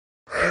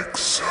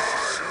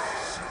Welcome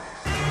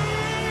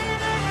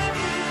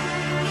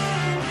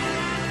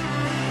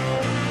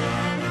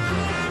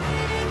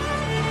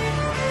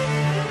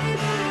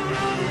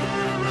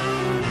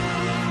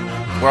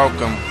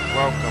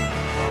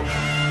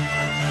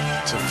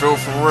to Feel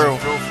For Real.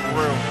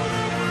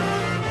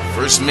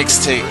 First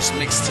mixtape.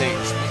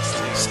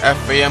 It's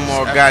FAM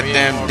all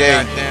goddamn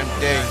day.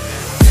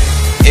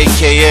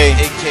 AKA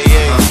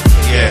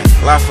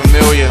La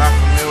Familia.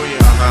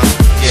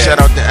 Shout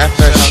out to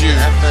FSU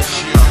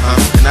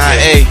and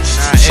IA.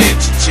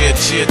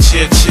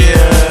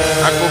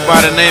 I go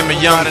by the name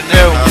of Young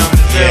Phil.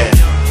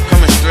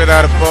 Coming straight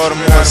out of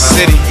Baltimore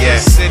City.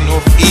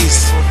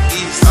 Northeast.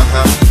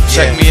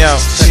 Check me out.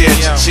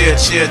 Let's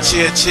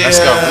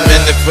go. I'm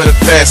in it for the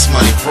fast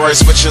money.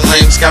 Royce with your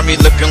lames got me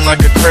looking like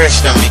a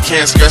crash dummy.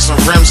 Can't scratch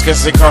some rims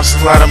cause it costs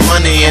a lot of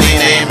money. And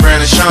he named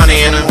Brandon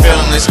Shawnee. And I'm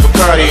feeling this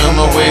Bacardi on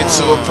my way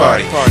to a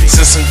party.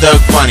 Since I'm Doug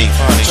Funny,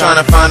 trying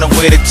to find a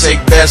way to take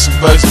back some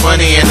Bugs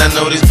Bunny. And I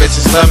know these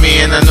bitches love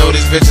me. And I know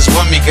these bitches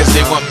want me cause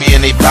they want me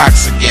in they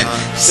box again.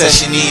 Says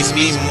she needs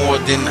me more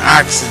than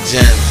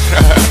oxygen.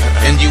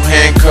 And you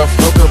handcuffed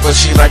hooker, but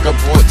she like a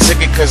bought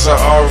ticket cause I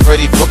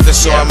already booked her.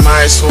 So I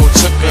might as well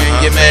took her.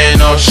 And your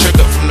man all shook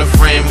up from the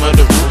frame of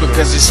the Ruger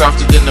cause he's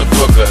softer than the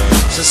booker.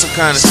 Since I'm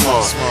kinda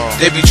small,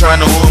 they be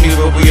trying to hold me,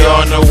 but we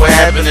all know what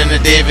happened in the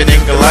David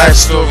and Goliath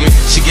story.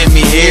 She give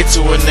me head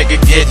to a nigga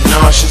get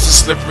nauseous and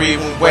slippery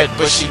and wet,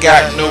 but she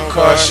got no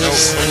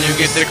cautious. When you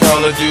get the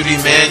Call of Duty,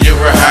 man,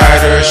 you're a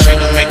hider. She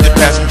don't make the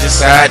passenger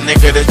side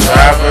nigga the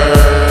driver.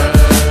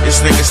 This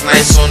nigga's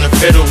nice on the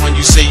fiddle when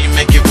you say you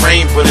make it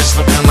rain, but it's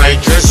looking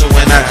like drizzle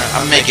when I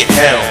make it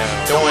hell.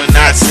 Throwing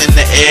knots in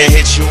the air,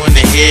 hit you in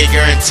the head,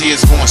 guarantee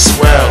it's gonna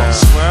swell.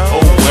 Oh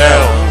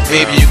well,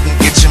 baby, you can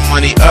get your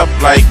money up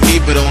like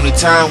me, but only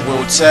time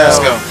will tell.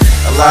 Let's go.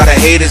 A lot of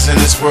haters in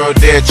this world,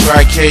 they'll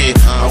try kill you.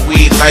 My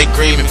weed light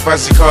green and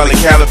fuzzy, call it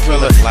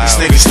caterpillar. These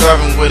niggas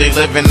starving where they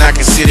living, I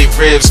can see their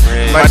ribs.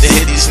 About to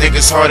hit these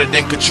niggas harder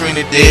than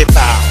Katrina did.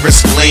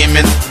 Risk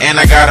gleaming,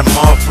 and I got a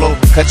mall flow.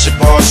 Cut your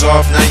balls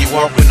off, now you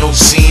walk with no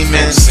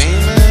semen.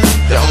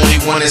 The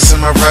only one that's in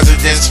my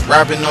residence,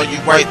 robbing all you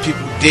white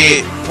people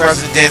dead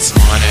presidents.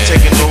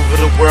 Taking over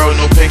the world,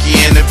 no pinky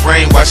in the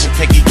brain. Watching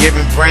pinky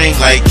giving brain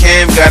like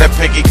Cam got a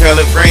pinky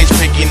colored range.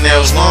 Pinky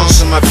nails long,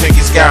 so my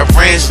pinkies got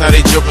range. Now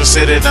they joking,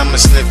 say that I'm a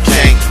snip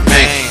king.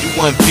 Man, you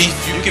want beef,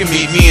 you can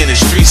meet me in the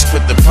streets.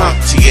 Put the pump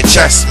to your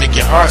chest, make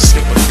your heart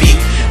skip a beat.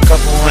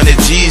 Couple hundred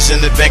G's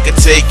in the bank can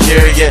take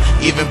care of ya.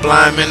 Even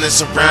blind men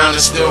that's around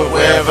and still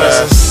aware of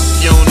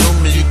us. You don't know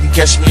me, you can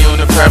catch me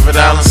on a private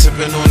island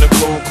sipping on the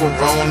cold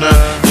Corona.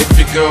 If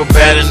your girl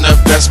bad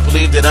enough, best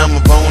believe that I'm a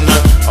boner.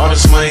 All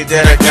this money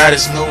that I got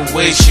is no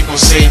way she gon'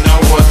 say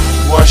no.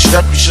 Washed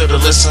up, you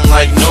should've listened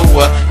like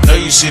Noah. Know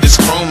you see this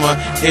chroma,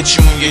 hit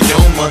you in your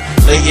doma.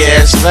 Lay your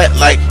ass flat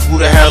like who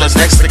the hell is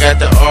next? I got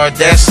the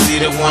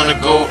audacity to wanna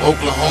go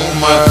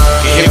Oklahoma.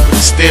 Get hit with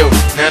the steel,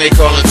 now they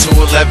callin'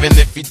 211.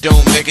 If you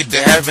don't make it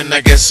to heaven,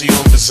 I guess you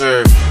don't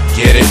deserve.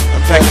 Get it?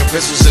 I'm packing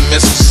pistols and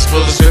missiles, as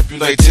full as rip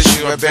you like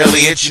tissue. I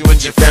barely hit you and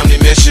your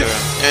family miss you.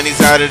 And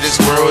he's out of this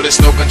world,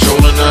 there's no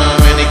controlling them.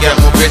 And he got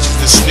more bitches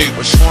than Snoop.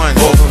 Which one?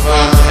 Both of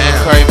them. And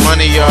carry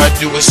money, all I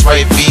do is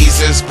swipe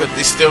visas, but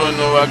they still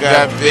know I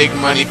got big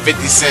money,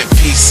 50-cent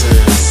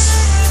pieces.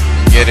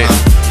 Get it?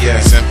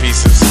 50-cent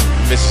pieces.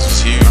 Bitches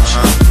was huge.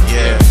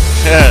 Yeah.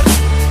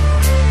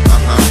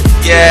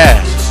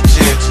 Yeah.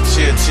 Chill.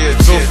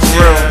 Feel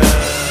For Real.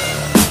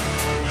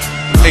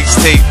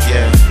 Mixtape.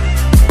 Yeah.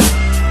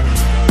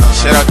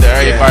 Shout out to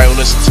everybody who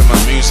listen to my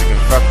music and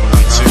fuck with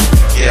me too.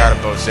 Forgot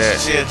about that.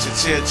 That's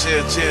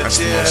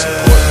the most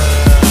important.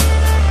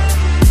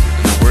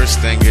 And the worst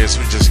thing is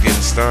we're just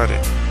getting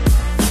started.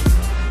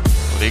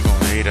 Well, they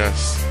gonna hate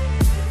us.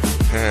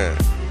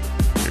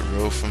 Get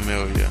real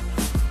familiar.